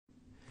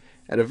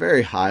At a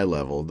very high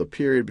level, the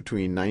period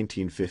between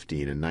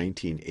 1915 and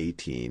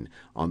 1918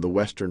 on the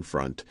Western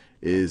Front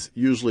is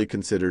usually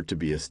considered to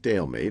be a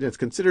stalemate. It's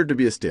considered to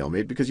be a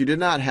stalemate because you did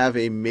not have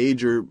a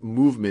major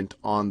movement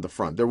on the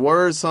front. There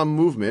was some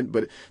movement,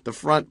 but the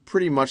front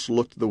pretty much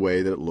looked the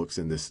way that it looks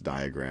in this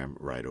diagram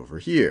right over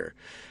here.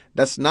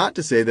 That's not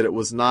to say that it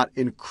was not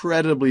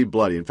incredibly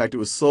bloody. In fact, it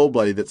was so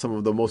bloody that some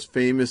of the most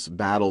famous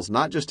battles,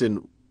 not just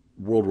in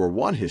World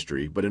War I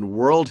history, but in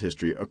world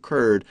history,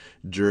 occurred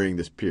during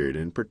this period.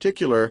 In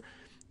particular,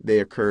 they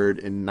occurred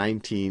in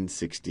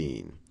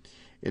 1916.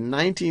 In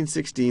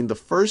 1916, the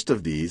first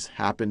of these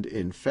happened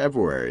in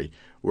February,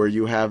 where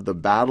you have the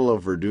Battle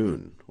of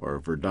Verdun, or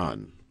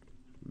Verdun.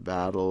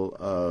 Battle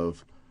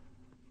of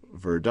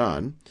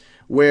Verdun,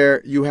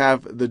 where you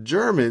have the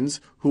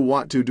Germans who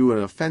want to do an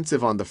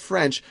offensive on the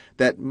French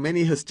that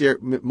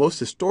most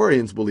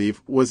historians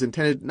believe was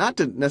intended not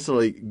to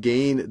necessarily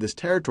gain this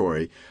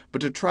territory,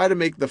 but to try to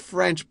make the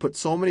French put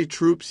so many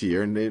troops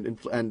here and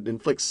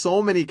inflict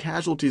so many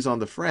casualties on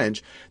the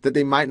French that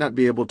they might not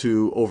be able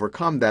to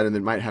overcome that and they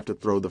might have to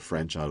throw the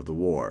French out of the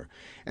war.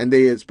 And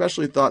they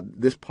especially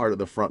thought this part of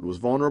the front was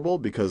vulnerable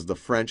because the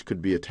French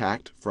could be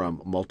attacked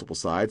from multiple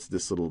sides,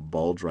 this little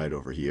bulge right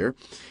over here.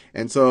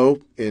 And so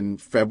in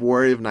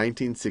February of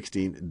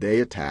 1916, they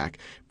attack,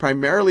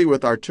 primarily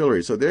with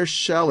artillery. So they're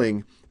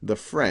shelling the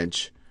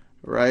French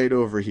right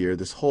over here,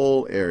 this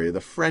whole area.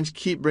 The French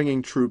keep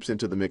bringing troops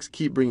into the mix,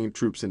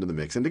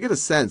 And to get a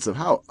sense of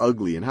how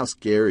ugly and how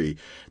scary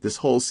this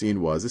whole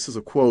scene was, this is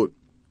a quote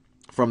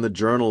from the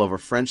journal of a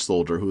French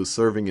soldier who was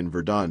serving in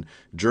Verdun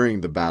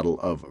during the Battle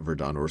of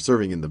Verdun, or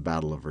serving in the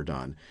Battle of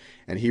Verdun.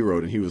 And he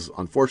wrote, and he was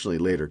unfortunately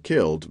later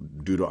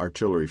killed due to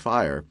artillery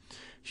fire,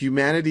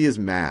 "Humanity is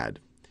mad.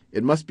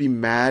 It must be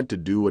mad to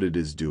do what it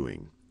is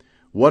doing.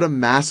 What a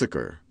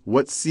massacre!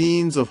 What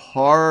scenes of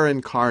horror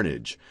and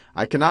carnage!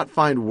 I cannot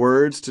find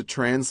words to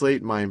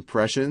translate my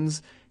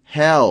impressions.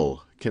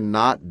 Hell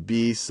cannot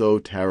be so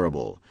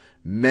terrible.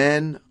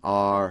 Men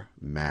are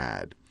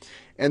mad."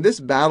 And this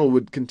battle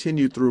would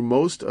continue through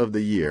most of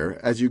the year.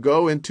 As you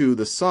go into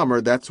the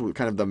summer, that's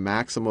kind of the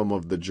maximum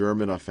of the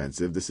German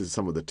offensive. This is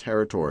some of the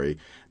territory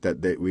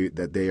that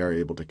they are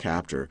able to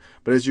capture.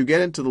 But as you get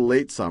into the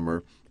late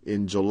summer,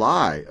 in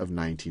July of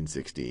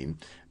 1916,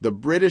 the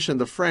British and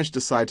the French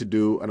decide to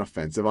do an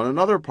offensive on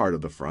another part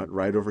of the front,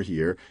 right over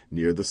here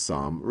near the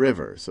Somme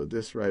River. So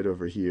this right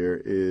over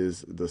here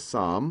is the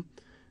Somme.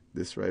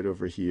 This right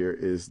over here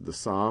is the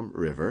Somme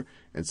River.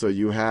 And so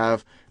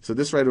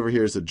this right over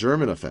here is the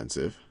German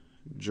offensive.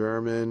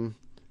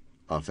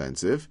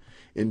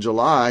 In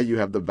July, you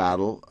have the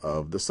Battle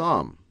of the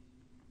Somme.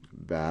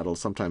 Battle,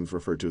 sometimes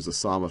referred to as the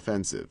Somme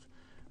Offensive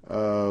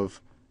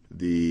of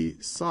the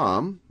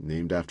Somme,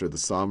 named after the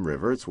Somme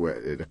River. It's where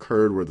it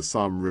occurred, where the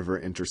Somme River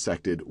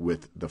intersected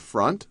with the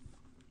front.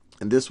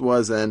 And this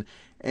was an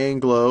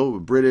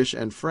Anglo-British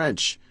and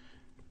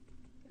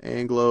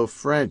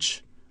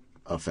Anglo-French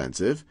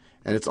offensive.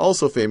 And it's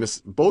also famous,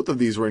 both of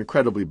these were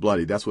incredibly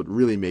bloody. That's what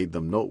really made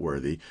them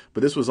noteworthy. But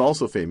this was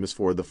also famous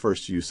for the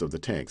first use of the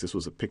tanks. This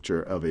was a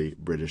picture of a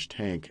British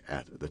tank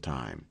at the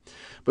time.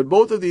 But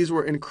both of these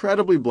were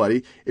incredibly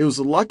bloody. It was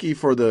lucky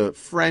for the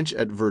French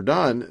at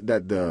Verdun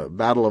that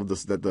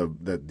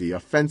the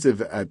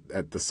offensive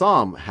at the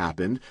Somme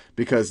happened,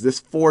 because this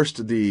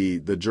forced the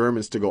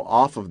Germans to go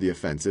off of the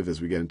offensive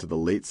as we get into the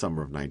late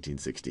summer of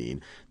 1916.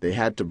 They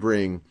had to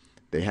bring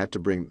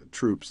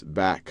troops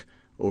back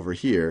over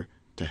here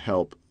to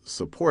help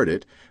support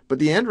it. But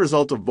the end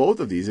result of both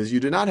of these is you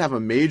do not have a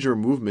major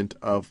movement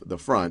of the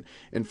front.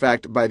 In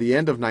fact, by the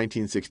end of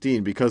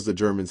 1916, because the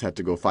Germans had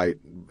to go fight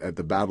at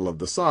the Battle of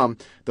the Somme,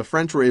 the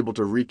French were able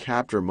to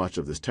recapture much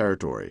of this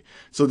territory.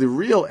 So the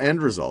real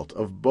end result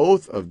of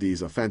both of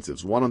these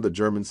offensives, one on the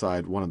German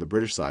side, one on the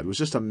British side, was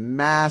just a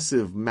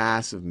massive,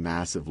 massive,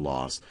 massive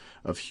loss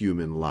of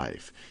human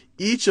life.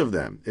 Each of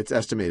them, it's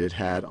estimated,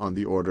 had on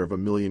the order of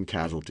 1 million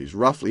casualties,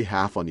 roughly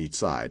half on each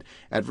side.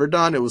 At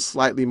Verdun, it was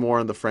slightly more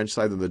on the French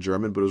side than the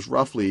German, but it was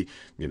roughly,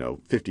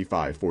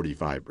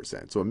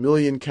 55-45%. So 1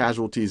 million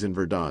casualties in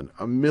Verdun,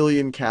 1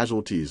 million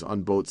casualties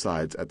on both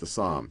sides at the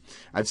Somme.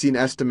 I've seen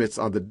estimates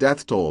on the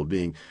death toll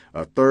being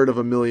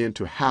 1/3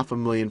 to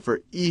 500,000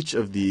 for each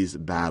of these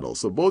battles.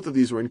 So both of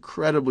these were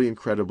incredibly,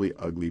 incredibly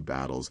ugly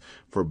battles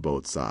for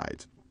both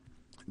sides.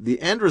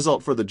 The end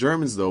result for the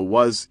Germans, though,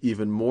 was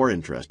even more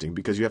interesting,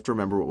 because you have to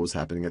remember what was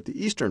happening at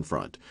the Eastern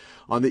Front.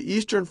 On the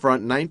Eastern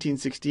Front,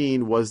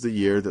 1916 was the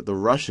year that the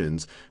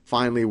Russians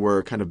finally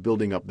were kind of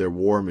building up their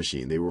war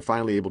machine. They were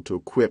finally able to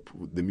equip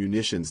the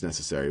munitions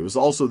necessary. It was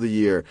also the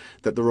year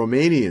that the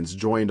Romanians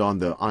joined on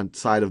the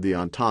side of the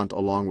Entente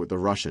along with the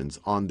Russians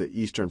on the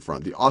Eastern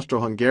Front. The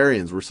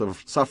Austro-Hungarians were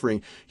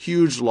suffering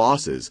huge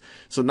losses.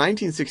 So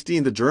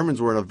 1916, the Germans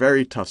were in a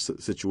very tough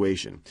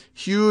situation.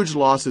 Huge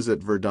losses at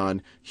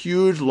Verdun,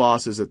 huge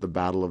losses at the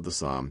Battle of the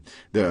Somme.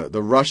 The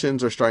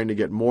Russians are starting to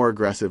get more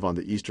aggressive on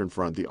the Eastern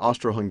Front. The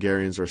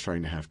Austro-Hungarians are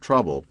starting to have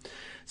trouble.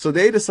 So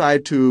they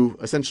decide to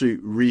essentially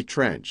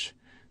retrench.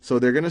 So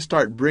they're going to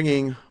start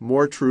bringing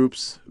more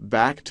troops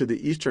back to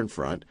the Eastern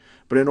Front.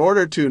 But in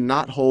order to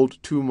not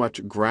hold too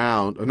much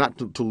ground, or not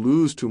to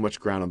lose too much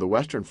ground on the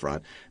Western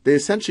Front, they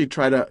essentially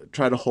try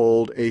to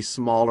hold a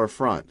smaller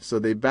front. So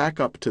they back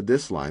up to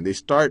this line. They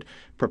start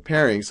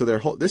preparing. So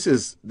this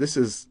is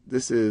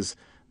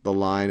the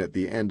line at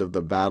the end of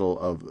the Battle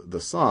of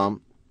the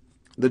Somme.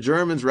 The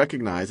Germans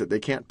recognize that they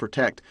can't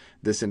protect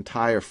this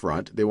entire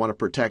front. They want to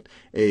protect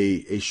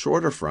a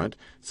shorter front.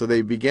 So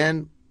they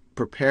began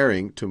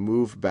preparing to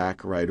move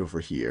back right over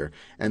here,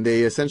 and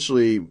they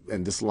essentially,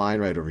 and this line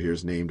right over here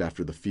is named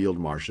after the field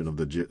marshal of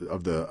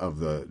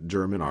the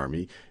German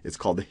army. It's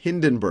called the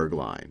Hindenburg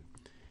line.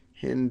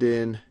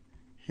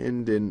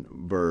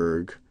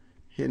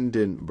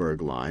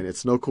 Hindenburg line.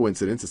 It's no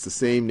coincidence. It's the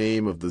same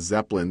name of the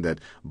Zeppelin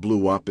that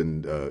blew up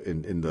in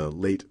the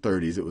late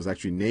 30s. It was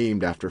actually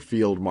named after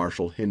Field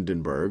Marshal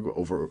Hindenburg,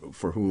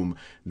 for whom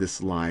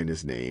this line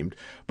is named.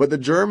 But the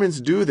Germans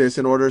do this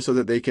in order so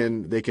that they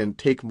can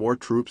take more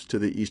troops to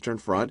the Eastern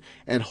Front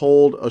and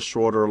hold a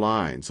shorter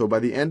line. So by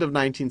the end of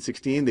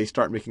 1916, they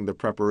start making the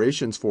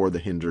preparations for the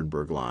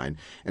Hindenburg line,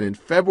 and in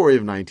February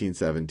of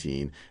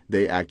 1917,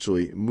 they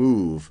actually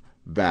move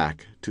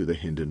back to the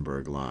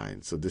Hindenburg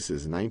line. So this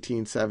is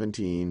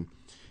 1917,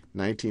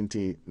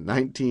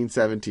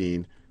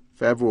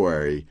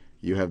 February.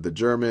 You have the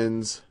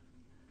Germans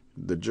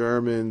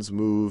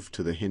move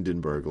to the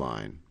Hindenburg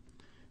line.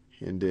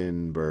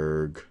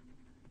 Hindenburg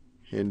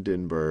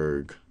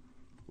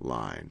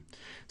line.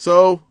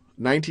 So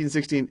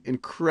 1916,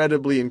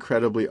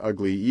 incredibly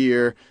ugly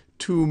year.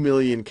 2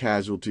 million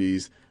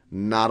casualties,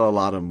 not a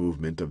lot of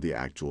movement of the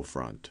actual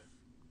front.